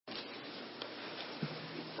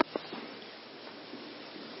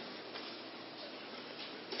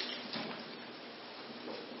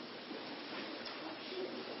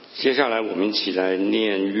接下来我们一起来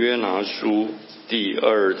念约拿书第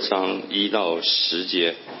2章1到10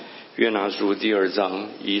节。约拿书第2章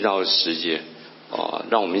1到10节，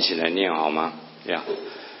让我们一起来念好吗？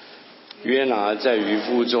约拿在渔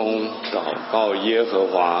夫中祷告耶和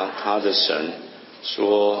华他的神，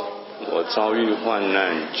说：我遭遇患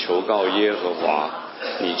难，求告耶和华，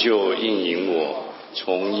你就应允我；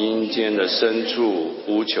从阴间的深处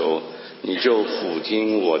呼求，你就俯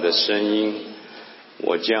听我的声音。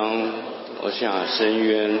我将落下深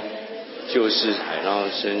渊，就是海浪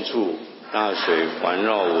深处，大水环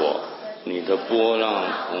绕我，你的波浪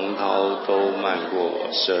洪涛都漫过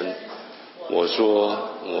我身。我说：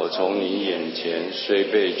我从你眼前虽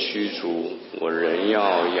被驱逐，我仍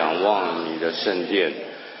要仰望你的圣殿。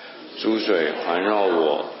诸水环绕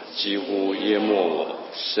我，几乎淹没我，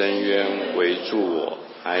深渊围住我，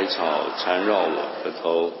海草缠绕我的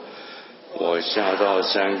头。我下到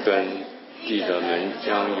山根，地的门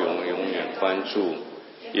将永远关住。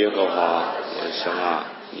耶和华我的神啊，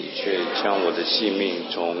你却将我的性命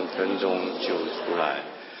从坑中救出来。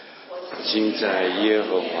今在耶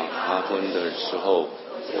和华发昏的时候，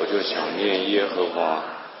我就想念耶和华，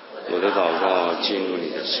我的祷告进入你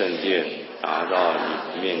的圣殿，达到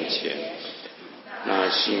你的面前。那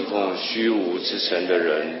信奉虚无之神的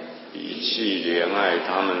人，遗弃怜爱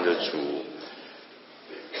他们的主，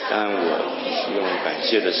但我必须用感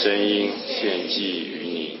谢的声音献祭于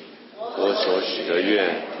你。我所许的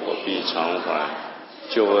愿，我必偿还。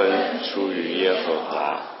救恩出于耶和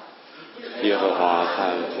华，耶和华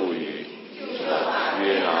看赋予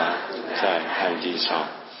约拿在旱地上。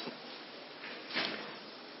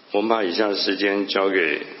我们把以下的时间交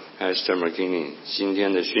给 Pastor McKinney。 今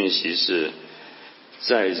天的讯息是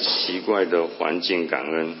在奇怪的环境感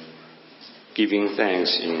恩 Giving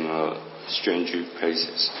thanks in strange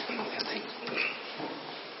places。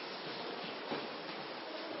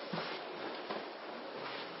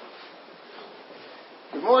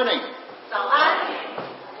 Good morning. 早安。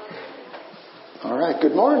 All right,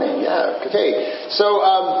 good morning. Yeah, okay. So,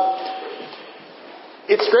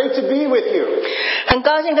 it's great to be with you. 很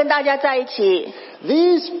高兴跟大家在一起。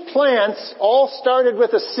 These plants all started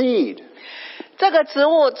with a seed. 这个植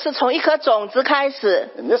物是从一颗种子开始，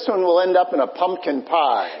 And this one will end up in a pumpkin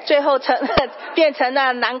pie. 最后变成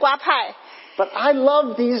了南瓜派。 But I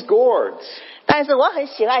love these gourds 但是我很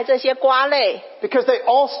喜爱这些瓜类， because they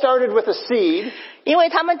all started with a seed. 因为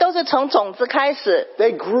它们都是从种子开始，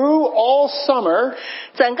 They grew all summer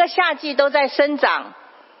整个夏季都在生长，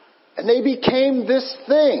 and they became this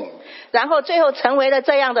thing. 然后最后成为了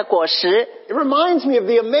这样的果实。 It reminds me of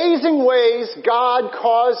the amazing ways God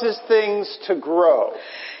causes things to grow.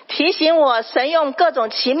 提醒我，神用各种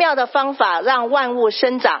奇妙的方法让万物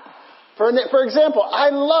生长。 For example,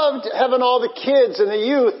 I loved having all the kids and the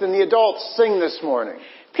youth and the adults sing this morning.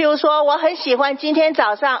 譬如说，我很喜欢今天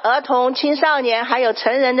早上儿童、青少年还有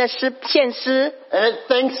成人的献诗。 And at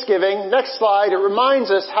Thanksgiving, next slide, it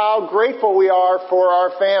reminds us how grateful we are for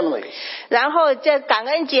our families. 然后这感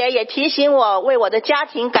恩节也提醒我为我的家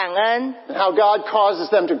庭感恩， And how God causes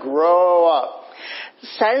them to grow up.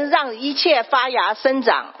 神让一切发芽生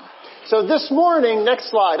长。 So this morning, next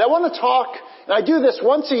slide, I want to talk, and I do this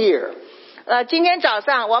once a year. 今天早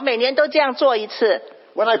上我每年都这样做一次。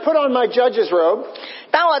 When I put on my judge's robe,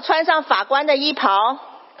 当我穿上法官的衣袍，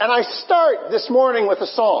 and I start this morning with a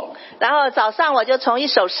song. 然后早上我就从一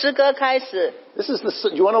首诗歌开始。 This is the,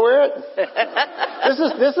 you want to wear it?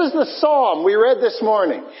 This is the psalm we read this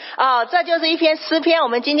morning. 这就是一篇诗篇，我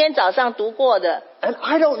们今天早上读过的。 And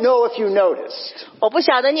I don't know if you noticed, 我不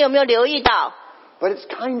晓得你有没有留意到， but it's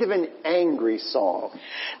kind of an angry song.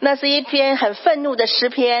 那是一篇很愤怒的诗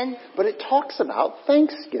篇， But it talks about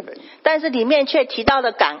Thanksgiving. 但是里面却提到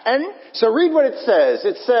了感恩。 So read what it says.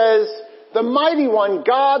 It says, the mighty one,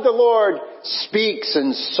 God the Lord, speaks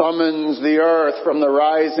and summons the earth from the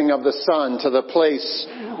rising of the sun to the place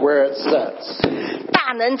where it sets.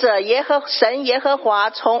 大能者神耶和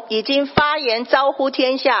华已经发言招呼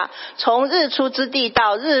天下，从日出之地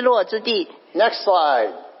到日落之地。 Next slide.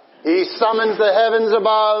 He summons the heavens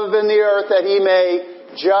above and the earth that he may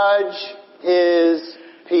judge his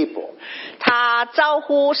people. 他招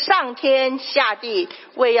呼上天下地，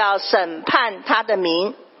为要审判他的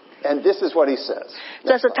民。 And this is what he says.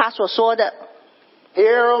 这是他所说的。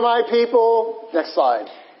 Hear, O my people. Next slide.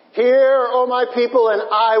 Hear, O my people, and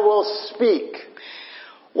I will speak.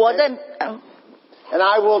 我的 And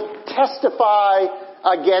I will testify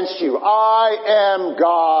against you. I am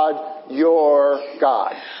God, your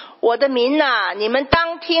God. 我的民啊，你们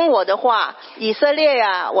当听我的话。以色列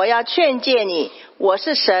啊，我要劝诫你，我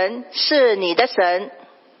是神，是你的神。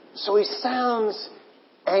So he sounds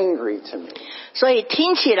angry to me. 所以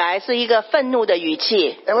听起来是一个愤怒的语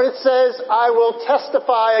气。 And when it says, I will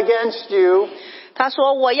testify against you, 他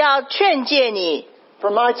说我要劝诫你。 for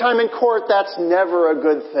my time in court, that's never a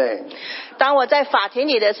good thing. 当我在法庭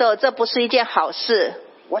里的时候，这不是一件好事。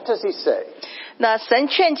 What does he say? 那神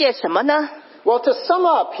劝诫什么呢？ Well, to sum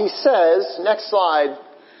up, he says, next slide,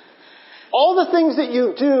 all the things that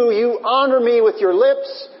you do, you honor me with your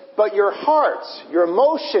lips, but your heart, your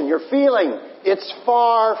emotion, your feeling, it's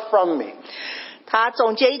far from me. 他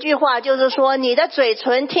总结一句话，就是说你的嘴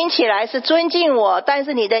唇听起来是尊敬我，但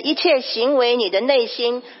是你的一切行为，你的内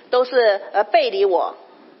心都是背离我。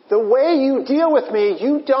 The way you deal with me,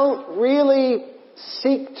 you don't really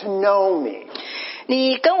seek to know me.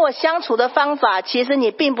 你跟我相处的方法，其实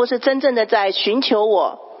你并不是真正的在寻求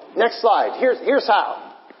我。 Next slide. Here's how.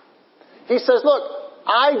 He says, look,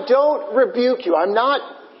 I don't rebuke you. I'm not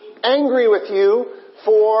angry with you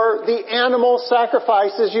for the animal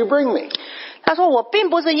sacrifices you bring me. 他说我并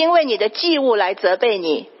不是因为你的祭物来责备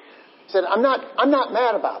你。 He said, I'm not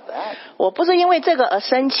mad about that. 我不是因为这个而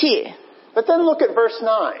生气。 But then look at verse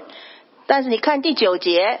 9. 但是你看第9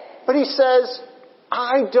节， But he says,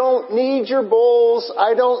 I don't need your bulls.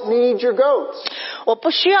 I don't need your goats. 我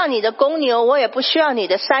不需要你的公牛，我也不需要你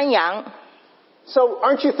的山羊。 So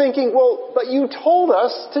aren't you thinking, well, but you told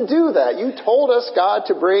us to do that. You told us, God,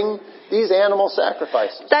 to bring these animal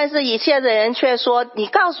sacrifices. 但是以色列人却说，你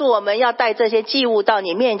告诉我们要带这些祭物到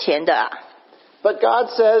你面前的。 But God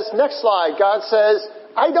says, next slide, God says,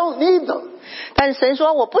 I don't need them. 但是神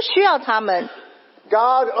说我不需要他们，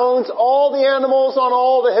 God owns all the animals on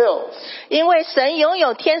all the hills. 因为神拥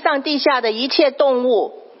有天上地下的一切动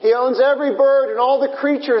物， He owns every bird and all the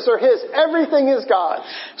creatures are His. Everything is God's.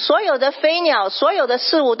 所有的飞鸟，所有的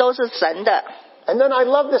事物都是神的。 And then I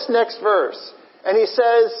love this next verse. And he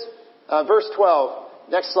says, verse 12,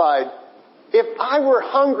 next slide, if I were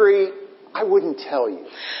hungry, I wouldn't tell you.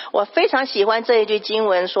 我非常喜欢这一句经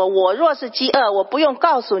文，说我若是饥饿，我不用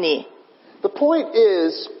告诉你。 The point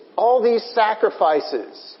is, all these sacrifices,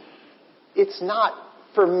 it's not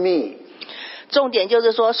for me. 重点就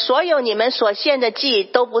是说，所有你们所献的祭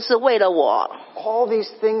都不是为了我， All these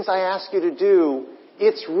things I ask you to do,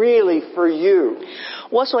 it's really for you.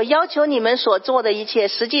 我所要求你们所做的一切，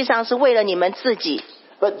实际上是为了你们自己。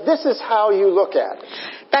 But this is how you look at it.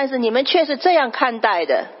 但是你们却是这样看待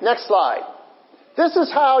的。 Next slide. This is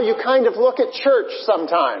how you kind of look at church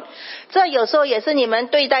sometimes. 这有时候也是你们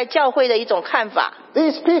对待教会的一种看法。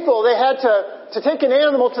 These people, they had to take an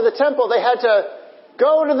animal to the temple. They had to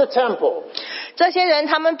go to the temple. 这些人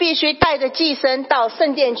他们必须带着祭牲到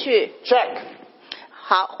圣殿去。 Check.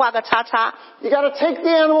 好，画个叉叉。 You got to take the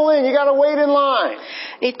animal in. You got to wait in line.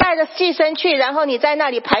 你带着祭牲去，然后你在那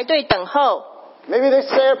里排队等候。 Maybe they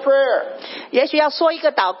say a prayer. 也许要说一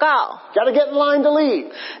个祷告， Got to get in line to leave.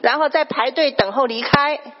 然后再排队等候离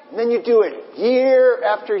开。 And then you do it year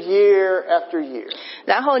after year after year.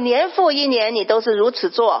 然后年复一年，你都是如此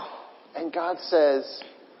做。 And God says,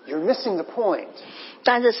 you're missing the point.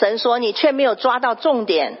 但是神说你却没有抓到重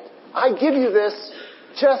点。 I give you this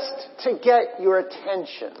just to get your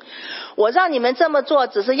attention. 我让你们这么做，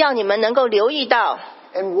只是要你们能够留意到，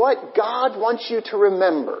 And what God wants you to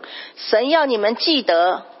remember. 神要你们记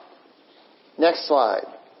得。 Next slide.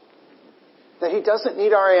 That He doesn't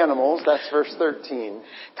need our animals. That's verse 13.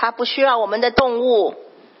 他不需要我们的动物，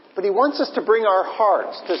 But He wants us to bring our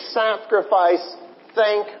hearts to sacrifice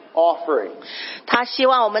thank offerings. 他希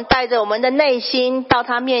望我们带着我们的内心到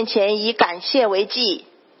他面前，以感谢为祭，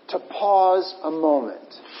 To pause a moment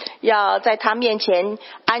要在他面前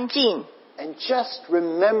安静， and just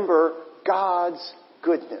remember God's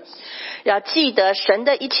goodness. 要记得神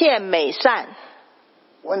的一切美善。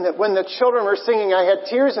 When the children were singing, I had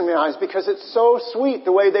tears in my eyes because it's so sweet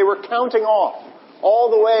the way they were counting off all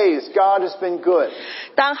the ways God has been good.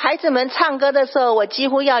 当孩子们唱歌的时候，我几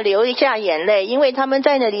乎要流一下眼泪，因为他们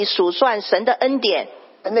在那里数算神的恩典。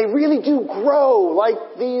 And they really do grow like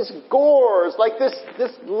these gores, like this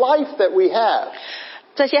life that we have.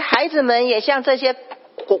 这些孩子们也像这些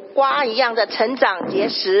瓜一样的成长结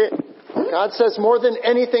实。 God says more than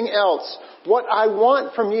anything else, what I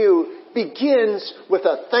want from you begins with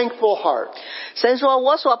a thankful heart. 神说，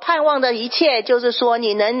我所盼望的一切，就是说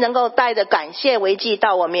你能够带着感谢为祭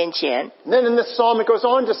到我面前。 And then in this psalm it goes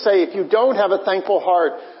on to say, if you don't have a thankful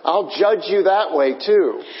heart, I'll judge you that way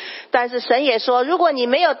too. 但是神也说，如果你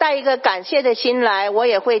没有带一个感谢的心来，我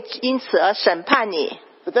也会因此而审判你。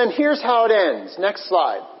 But then here's how it ends. Next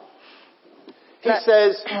slide. He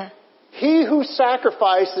says, he who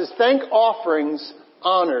sacrifices thank offerings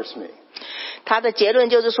honors me. 他的结论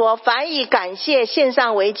就是说，凡以感谢献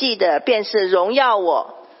上为祭的，便是荣耀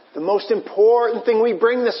我。The most important thing we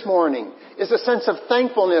bring this morning is a sense of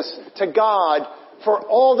thankfulness to God for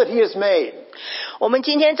all that He has made. 我们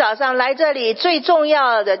今天早上来这里最重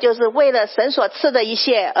要的就是为了神所赐的一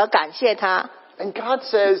切而感谢他。And God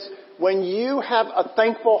says, when you have a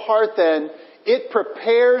thankful heart then, it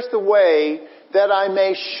prepares the way that I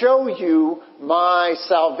may show you my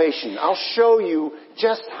salvation. I'll show you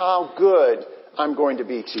just how good I'm going to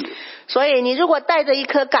be to you. 所以你如果带着一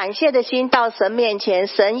颗感谢的心到神面前，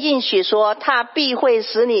神应许说他必会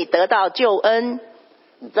使你得到救恩。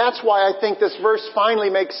That's why I think this verse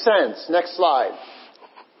finally makes sense. Next slide.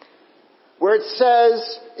 Where it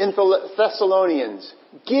says in Thessalonians,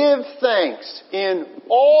 give thanks in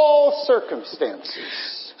all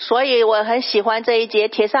circumstances. 所以我很喜欢这一节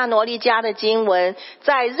帖撒罗尼迦的经文，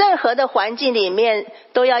在任何的环境里面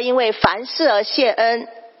都要因为凡事而谢恩。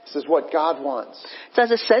This is what God wants. 这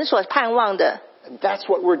是神所盼望的。And that's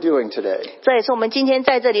what we're doing today. 这也是我们今天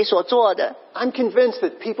在这里所做的。I'm convinced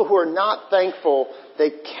that people who are not thankful,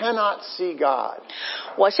 they cannot see God.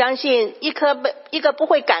 我相信一个不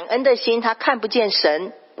会感恩的心，他看不见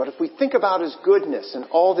神。But if we think about His goodness and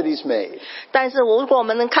all that He's made, 但是如果我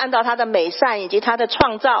们能看到他的美善以及他的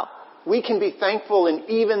创造， we can be thankful in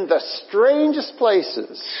even the strangest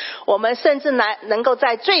places. 我们甚至能够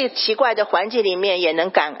在最奇怪的环境里面也能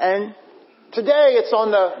感恩。Today it's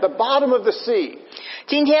on the bottom of the sea.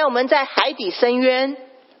 今天我们在海底深渊。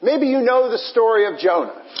 Maybe you know the story of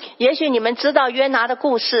Jonah. 也许你们知道约拿的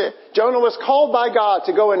故事。 Jonah was called by God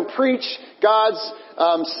to go and preach God's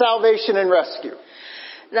salvation and rescue.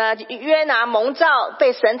 那约拿蒙召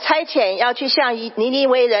被神差遣要去向尼尼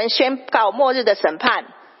微人宣告末日的审判。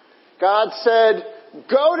 God said,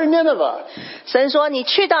 go to Nineveh. 神说你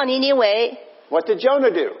去到尼尼微。 What did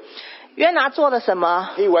Jonah do? 约拿做了什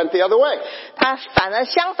么？ He went the other way. 他反而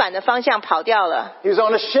相反的方向跑掉了。 He was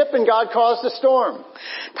on a ship and God caused a storm.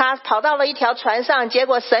 他跑到了一条船上，结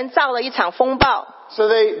果神造了一场风暴。 So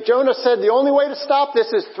Jonah said, the only way to stop this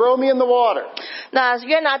is throw me in the water. 那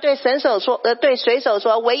约拿对水手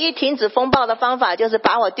说，唯一停止风暴的方法就是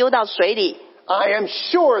把我丢到水里。 I am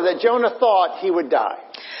sure that Jonah thought he would die.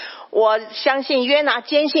 我相信约拿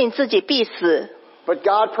坚信自己必死。 But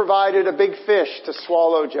God provided a big fish to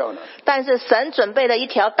swallow Jonah. 但是神准备了一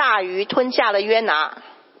条大鱼吞下了约拿。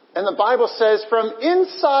 And the Bible says from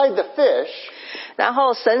inside the fish, 然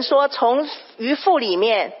后神说从鱼腹里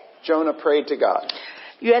面 Jonah prayed to God.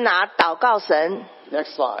 约拿祷告神。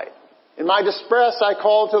 Next slide. In my distress, I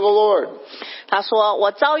called to the Lord. 他说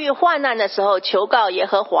我遭遇患难的时候求告耶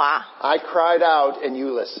和华。 I cried out and you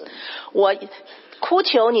listened. 我哭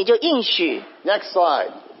求你就应许。 Next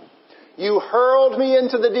slide. You hurled me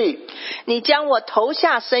into the deep. 你将我投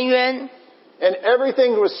下深渊。 And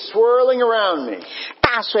everything was swirling around me.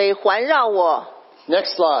 大水环绕我。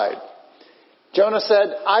 Next slide. Jonah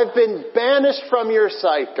said, I've been banished from your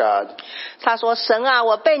sight, God. 他说神啊，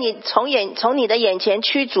我被你从你的眼前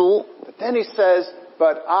驱逐。 But then he says,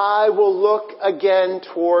 but I will look again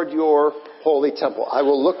toward your holy temple. I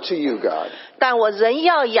will look to you, God. 但我仍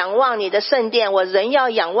要仰望你的圣殿，我仍要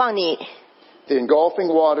仰望你。 The engulfing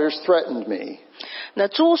waters threatened me. 那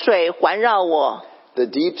珠水环绕我。 The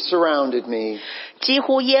deep surrounded me. 几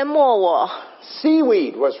乎淹没我。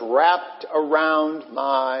 Seaweed was wrapped around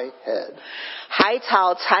my head. 海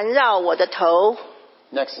草缠绕我的头。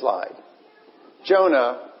 Next slide.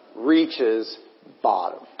 Jonah reaches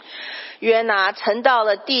bottom. 约拿沉到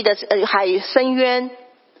了地的海深渊。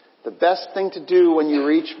 The best thing to do when you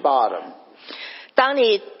reach bottom 当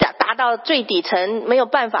你达到最底层没有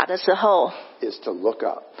办法的时候， is to look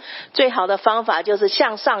up. 最好的方法就是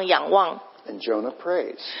向上仰望。 And Jonah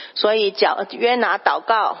prays. 所以约拿祷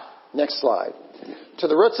告。 Next slide. To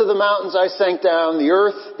the roots of the mountains I sank down. The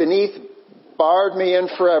earth beneath barred me in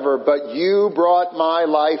forever. But you brought my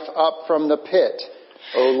life up from the pit,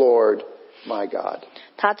 O Lord, my God.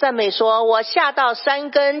 他赞美说，我下到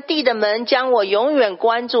山根，地的门将我永远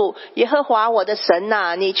关住。耶和华我的神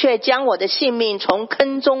啊，你却将我的性命从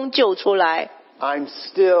坑中救出来。 I'm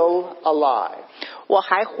still alive. 我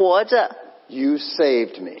还活着。 You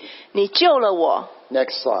saved me. 你救了我。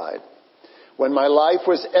 Next slide. When my life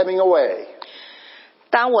was ebbing away,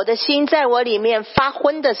 当我的心在我里面发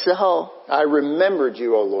昏的时候， I remembered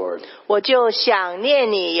you, O Lord. 我就想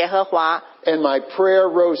念你，耶和华。 And my prayer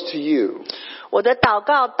rose to you. 我的祷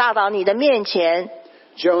告达到你的面前。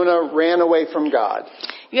 Jonah ran away from God.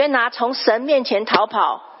 约拿从神面前逃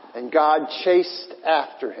跑。 And God chased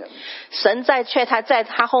after him. 神却在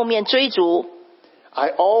他后面追逐。 I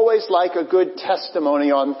always like a good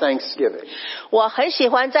testimony on Thanksgiving. 我很喜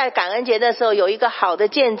欢在感恩节的时候有一个好的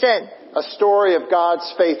见证。 A story of God's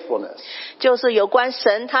faithfulness. 就是有关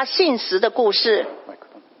神他信实的故事。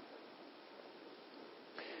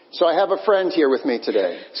So I have a friend here with me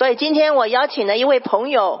today. 所以今天我邀请了一位朋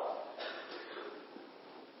友。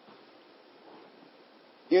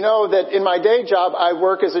You know that in my day job, I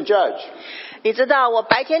work as a judge. 你知道我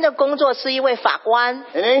白天的工作是一位法官。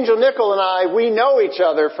And Angel Nickel and I, we know each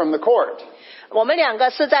other from the court. 我们两个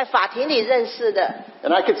是在法庭里认识的。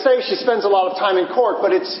And I could say she spends a lot of time in court,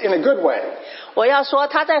 but it's in a good way. 我要说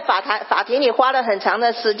她在法庭里花了很长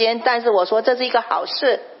的时间，但是我说这是一个好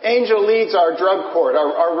事。Angel leads our drug court,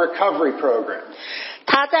 our recovery program.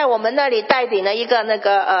 她在我们那里带领了一个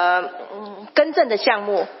更正的项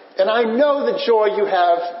目。And I know the joy you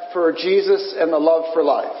have for Jesus and the love for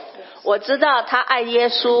life. 我知道她爱耶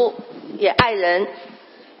稣，也爱人。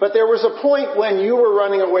But there was a point when you were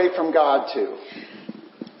running away from God too.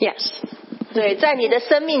 Yes. 对，在你的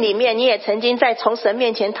生命里面，你也曾经在从神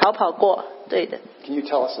面前逃跑过。对的。Can you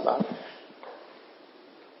tell us about it?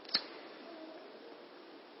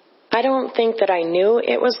 I don't think that I knew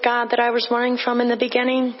it was God that I was running from in the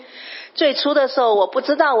beginning. 最初的时候，我不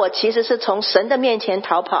知道我其实是从神的面前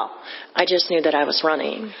逃跑。I just knew that I was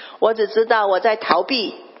running. 我只知道我在逃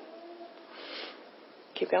避。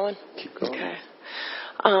Keep going? Keep going. Okay.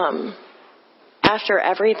 After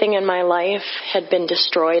everything in my life had been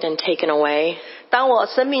destroyed and taken away, 当我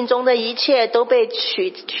生命中的一切都被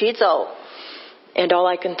取走 and all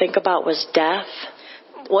I can think about was death,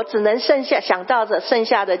 我只能想到的剩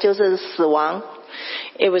下的就是死亡。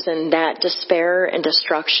 It was in that despair and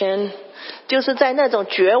destruction 就是在那种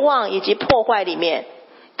绝望以及破坏里面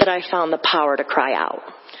that I found the power to cry out.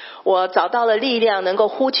 我找到了力量能够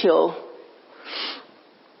呼求。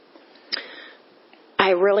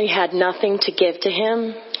I really had nothing to give to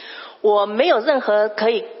him 我没有任何可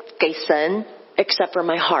以给神 except for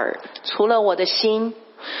my heart. 除了我的心。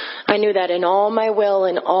 I knew that in all my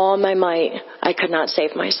will and all my might, I could not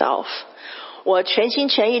save myself. 我全心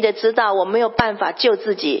全意的知道我没有办法救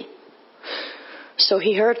自己。 So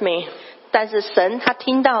he heard me 但是神他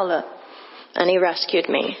听到了 and he rescued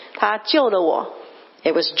me. 他救了我。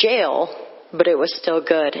 It was jail, but it was still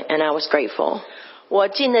good and I was grateful. 我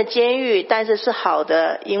进了监狱，但是是好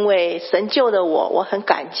的，因为神救了我，我很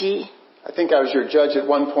感激。 I think I was your judge at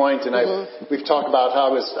one point, and we've talked about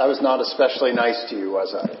how I was not especially nice to you,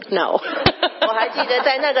 was I? No. 我还记得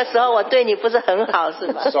在那个时候我对你不是很好，是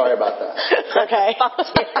吧？ Sorry about that. Okay. 抱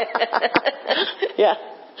歉。Yeah.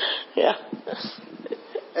 Yeah.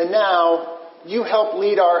 And now you help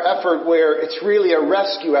lead our effort where it's really a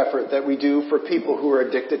rescue effort that we do for people who are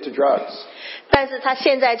addicted to drugs. 但是他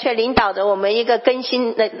现在却领导着我们一个更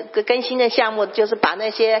新的项目，就是把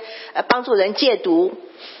那些帮助人戒毒。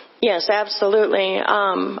 Yes, absolutely.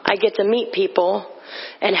 I get to meet people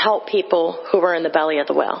and help people who were in the belly of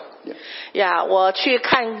the well. 呀，我去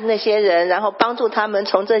看那些人，然后帮助他们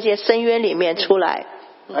从这些深渊里面出来。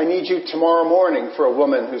 I need you tomorrow morning for a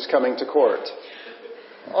woman who's coming to court.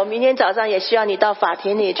 我明天早上也需要你到法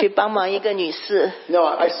庭里去帮忙一个女士。 No,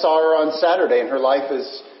 I saw her on Saturday, and her life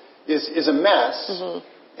is a mess,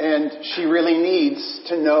 and she really needs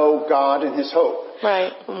to know God and His hope.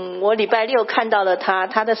 Right. 我礼拜六看到了她，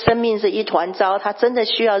她的生命是一团糟，她真的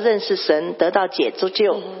需要认识神，得到解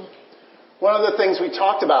救。 One of the things we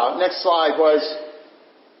talked about, next slide, was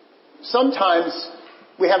sometimes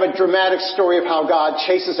we have a dramatic story of how God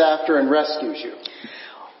chases after and rescues you.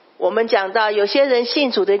 我们讲到有些人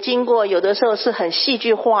信主的经过，有的时候是很戏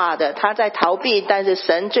剧化的，他在逃避，但是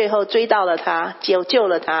神最后追到了他，救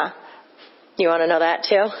了他。 You want to know that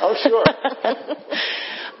too? Oh, sure.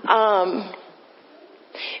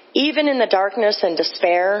 Even in the darkness and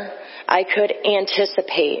despair, I could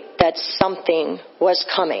anticipate that something was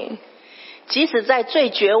coming. 即使在最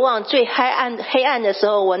绝望、最黑暗的时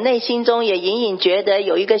候，我内心中也隐隐觉得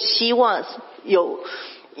有一个希望，有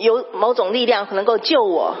某种力量能够救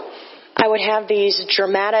我。 I would have these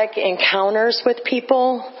dramatic encounters with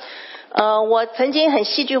people. 我曾经很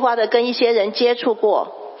戏剧化的跟一些人接触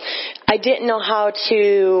过。 I didn't know how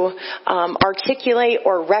to articulate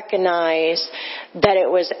or recognize that it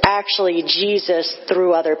was actually Jesus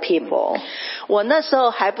through other people. 我那时候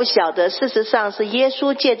还不晓得，事实上是耶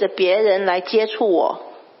稣借着别人来接触我。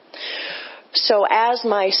 So as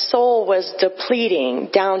my soul was depleting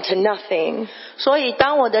down to nothing, 所以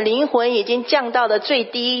当我的灵魂已经降到了最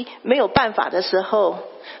低，没有办法的时候，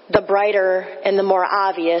 the brighter and the more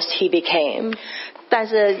obvious he became. 但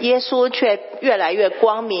是耶稣却越来越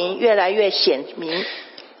光明，越来越显明。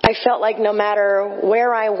 I felt like no matter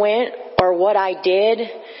where I went or what I did,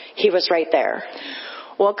 he was right there.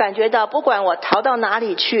 我感觉到不管我逃到哪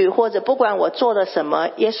里去，或者不管我做了什么，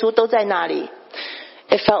耶稣都在那里。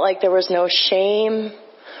 It felt like there was no shame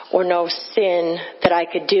or no sin that I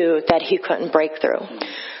could do that he couldn't break through.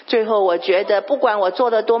 最后我觉得不管我做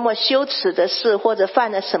了多么羞耻的事或者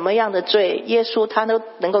犯了什么样的罪，耶稣他都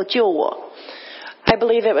能够救我。I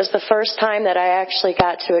believe it was the first time that I actually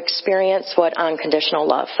got to experience what unconditional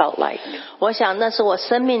love felt like. 我想那是我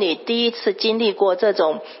生命里第一次经历过这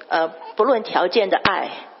种不论条件的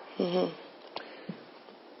爱。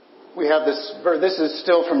We have this is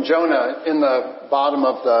still from Jonah in the bottom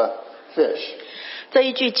of the fish. 这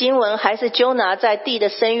一句经文还是鸠拿在地的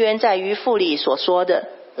深渊在鱼腹里所说的。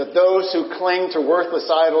That those who cling to worthless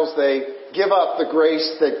idols, they give up the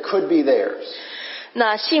grace that could be theirs.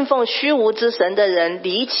 那信奉虚无之神的人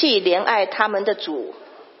离弃怜爱他们的主。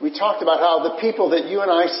We talked about how the people that you and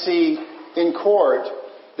I see in court,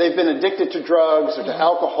 they've been addicted to drugs or to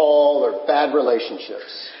alcohol or bad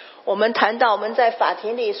relationships. 我们谈到我们在法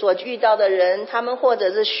庭里所遇到的人，他们或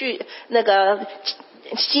者是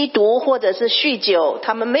吸毒或者是酗酒，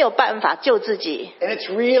他们没有办法救自己。And it's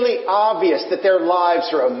really obvious that their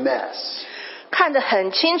lives are a mess. 看得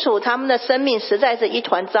很清楚，他们的生命实在是一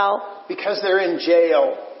团糟。Because they're in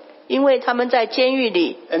jail. 因为他们在监狱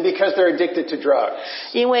里。And because they're addicted to drugs.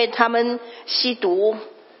 因为他们吸毒。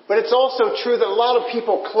But it's also true that a lot of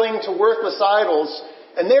people cling to worthless idols,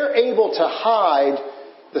 and they're able to hide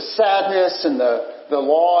the sadness and the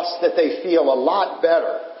loss that they feel a lot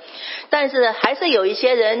better. 但是还是有一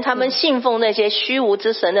些人，他们信奉那些虚无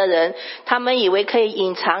之神的人，他们以为可以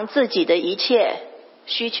隐藏自己的一切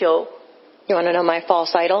需求。You want to know my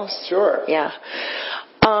false idols? Sure. Yeah.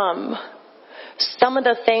 Some of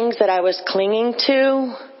the things that I was clinging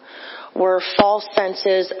to were false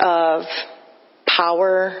senses of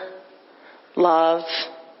power, love,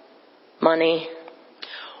 money.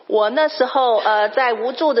 我那时候在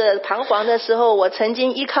无助的彷徨的时候，我曾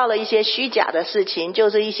经依靠了一些虚假的事情，就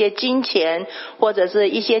是一些金钱或者是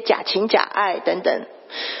一些假情假爱等等。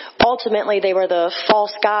Ultimately, they were the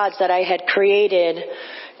false gods that I had created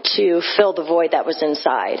to fill the void that was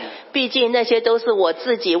inside. 毕竟那些都是我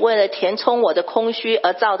自己为了填充我的空虚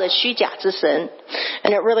而造的虚假之神。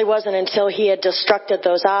And it really wasn't until he had destructed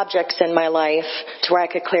those objects in my life to where I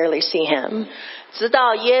could clearly see him. 直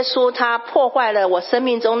到耶稣他破坏了我生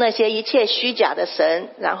命中那些一切虚假的神，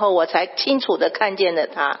然后我才清楚地看见了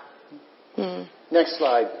他。Next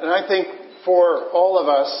slide. And I think for all of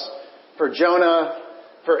us, for Jonah,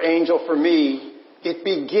 for Angel, for me, it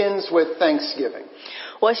begins with thanksgiving.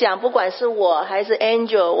 我想不管是我还是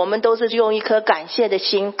Angel， 我们都是用一颗感谢的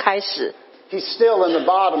心开始。He's still in the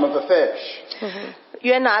bottom of the fish.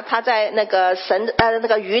 约拿他在那个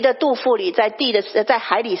鱼的肚腹里，在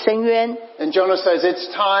海里深渊。And Jonah says it's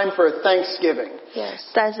time for thanksgiving. Yes.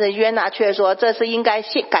 但是约拿却说这是应该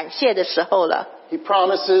感谢的时候了。He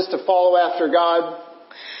promises to follow after God.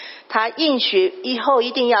 他应许以后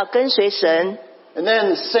一定要跟随神。And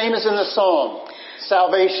then, same as in the psalm,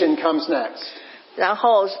 salvation comes next. 然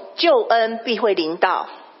后救恩必会临到。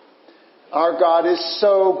Our God is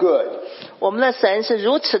so good. 我们的神是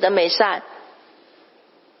如此的美善。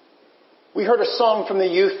We heard a song from the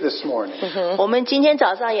youth this morning. 我们今天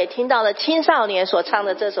早上也听到了青少年所唱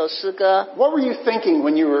的这首诗歌。What were you thinking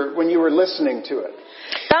when you were listening to it?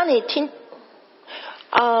 当你听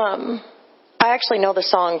I actually know the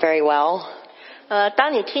song very well.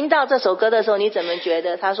 当你听到这首歌的时候，你怎么觉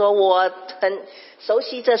得？他说我很熟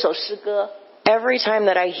悉这首诗歌。Every time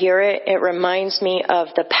that I hear it, it reminds me of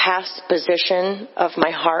the past position of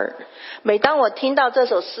my heart. 每当我听到这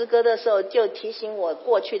首诗歌的时候，就提醒我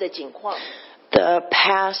过去的境况。The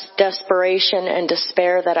past desperation and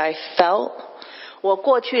despair that I felt. 我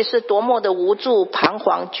过去是多么的无助、彷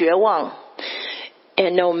徨、绝望。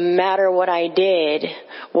And no matter what I did,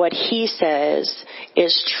 what he says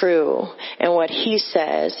is true, and what he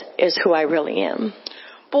says is who I really am.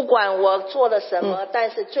 不管我做了什么，但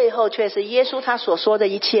是最后却是耶稣他所说的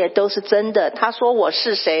一切都是真的。他说我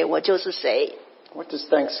是谁，我就是谁。What does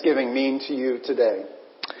Thanksgiving mean to you today?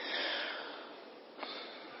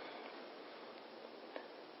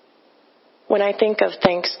 When I think of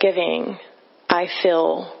Thanksgiving, I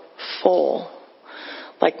feel full.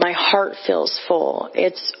 Like my heart feels full.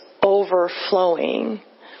 It's overflowing.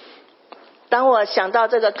 当我想到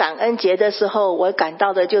这个感恩节的时候，我感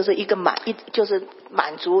到的就是就是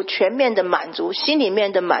满足，全面的满足，心里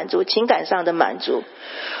面的满足，情感上的满足。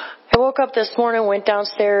I woke up this morning, went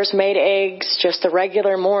downstairs, made eggs, just a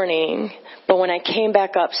regular morning. But when I came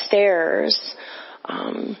back upstairs,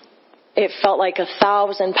 it felt like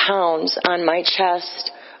 1,000 pounds on my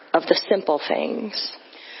chest of the simple things.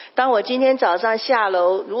 当我今天早上下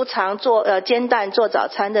楼如常煎蛋做早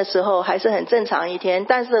餐的时候，还是很正常一天。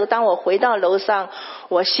但是当我回到楼上，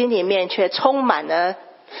我心里面却充满了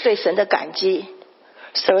对神的感激。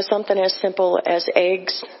So something as simple as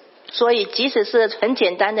eggs. 所以即使是很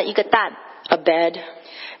简单的一个蛋 a bed,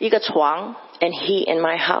 一个床 and heat in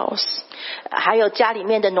my house, 还有家里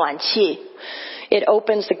面的暖气 it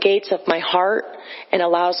opens the gates of my heart and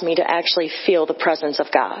allows me to actually feel the presence of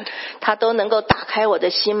God. 它都能够打开我的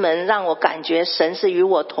心门，让我感觉神是与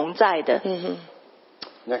我同在的。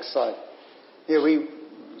Next slide. Yeah,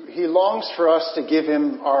 he longs for us to give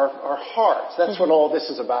him our hearts. That's what all this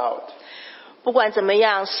is about. 不管怎么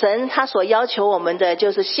样，神他所要求我们的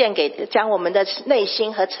就是将我们的内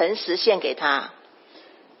心和诚实献给他。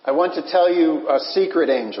I want to tell you a secret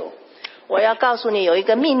angel. 我要告诉你有一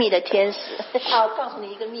个秘密的天使。好，告诉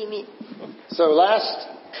你一个秘密。So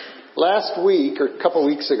last week or a couple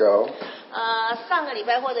weeks ago, 上个礼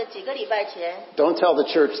拜或者几个礼拜前 don't tell the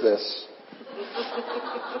church this.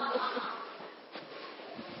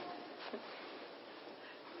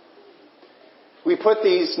 We put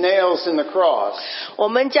these nails in the cross. 我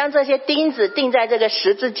们将这些钉子钉在这个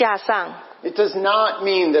十字架上。It does not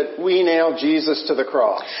mean that we nailed Jesus to the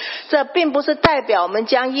cross. 这并不是代表我们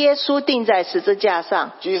将耶稣钉在十字架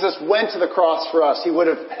上。 Jesus went to the cross for us. He would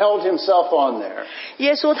have held himself on there.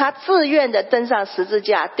 耶稣他自愿的登上十字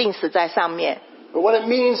架，钉死在上面。But what it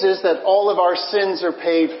means is that all of our sins are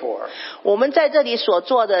paid for. 我们在这里所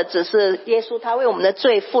做的，只是耶稣他为我们的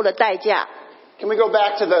罪付了代价。Can we go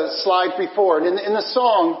back to the slide before? And in the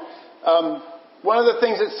song, one of the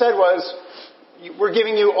things it said was, we're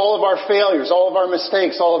giving you all of our failures, all of our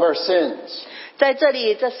mistakes, all of our sins. 在这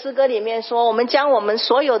里，这诗歌里面说，我们将我们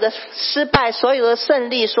所有的失败、所有的胜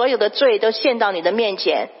利、所有的罪都献到你的面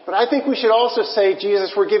前。 But I think we should also say,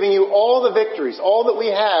 Jesus, we're giving you all the victories, all that we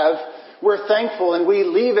have. We're thankful, and we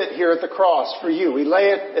leave it here at the cross for you. We lay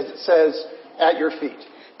it, as it says, at your feet.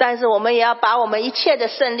 但是我们也要把我们一切的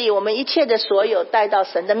胜利，我们一切的所有带到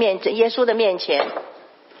神的面前，耶稣的面前。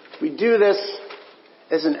 We do this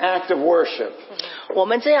as an act of worship. 我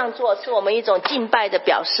们这样做是我们一种敬拜的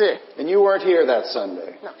表示。 And you weren't here that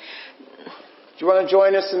Sunday. No. Do you want to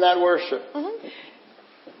join us in that worship? Do you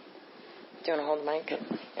want to hold the mic? Yeah.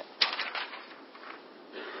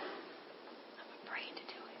 I'm afraid to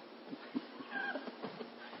do it.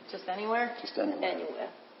 Just anywhere? Just anywhere. Anywhere.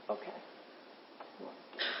 Okay.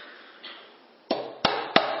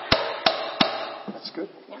 That's good.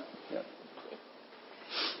 Yeah.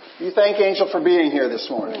 You thank Angel for being here this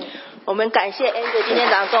morning. 我们感谢 Angel 今天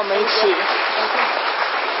早上跟我们一起。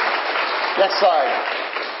Next slide.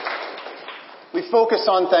 We focus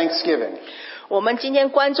on Thanksgiving 我们今天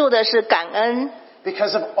关注的是感恩，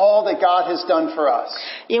 because of all that God has done for us.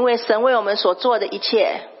 因为神为我们所做的一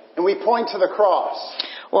切。 And we point to the cross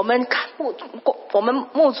我们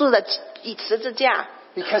目注的十字架，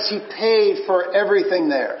 because He paid for everything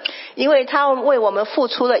there. 因为他为我们付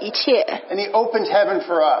出了一切， And He opened heaven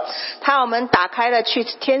for us. 他为我们打开了去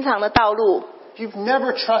天堂的道路。 If you've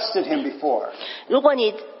never trusted Him before, 如果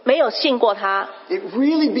你没有信过他， it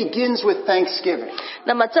really begins with thanksgiving.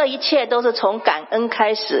 那么这一切都是从感恩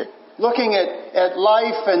开始。 Looking at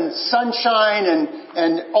life and sunshine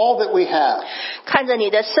and all that we have. 看着你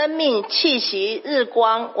的生命气息日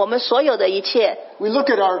光，我们所有的一切。 We look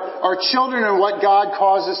at our children and what God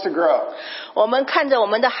causes to grow. 我们看着我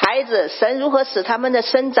们的孩子，神如何使他们的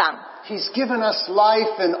生长。 He's given us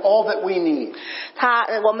life and all that we need.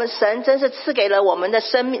 我们神真是赐给了我们的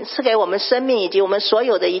生命，赐给我们生命以及我们所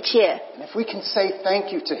有的一切。 And if we can say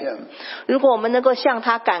thank you to Him, 如果我们能够向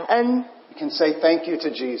他感恩， we can say thank you to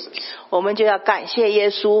Jesus 我们就要感谢耶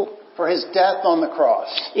稣， for His death on the cross,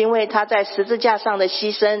 因为他在十字架上的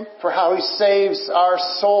牺牲， for how He saves our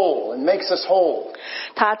soul and makes us whole.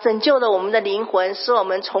 他拯救了我们的灵魂，使我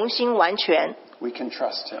们重新完全。 We can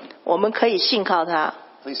trust Him. 我们可以信靠他。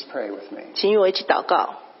 Please pray with me. 请与我一起祷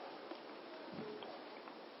告。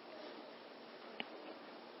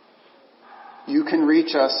 You can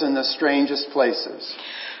reach us in the strangest places.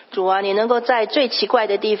 主啊，你能够在最奇怪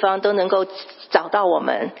的地方都能够找到我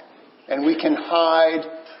们， And we can hide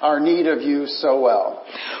our need of you so well.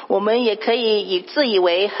 我们也可以自以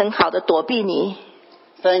为很好的躲避你。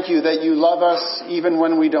 Thank you that you love us even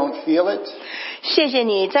when we don't feel it. 谢谢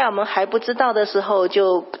你在我们还不知道的时候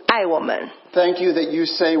就爱我们， Thank you that you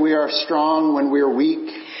say we are strong when we are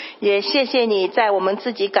weak. 也谢谢你在我们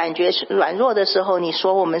自己感觉软弱的时候，你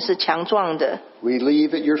说我们是强壮的。 We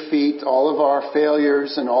leave at your feet all of our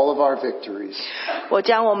failures and all of our victories. 我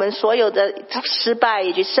将我们所有的失败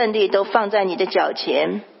以及胜利都放在你的脚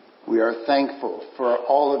前。 We are thankful for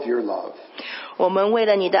all of your love. 我们为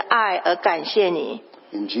了你的爱而感谢你。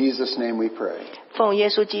 In Jesus' name we pray. 奉耶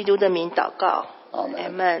稣基督的名祷告。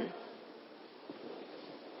 Amen. Amen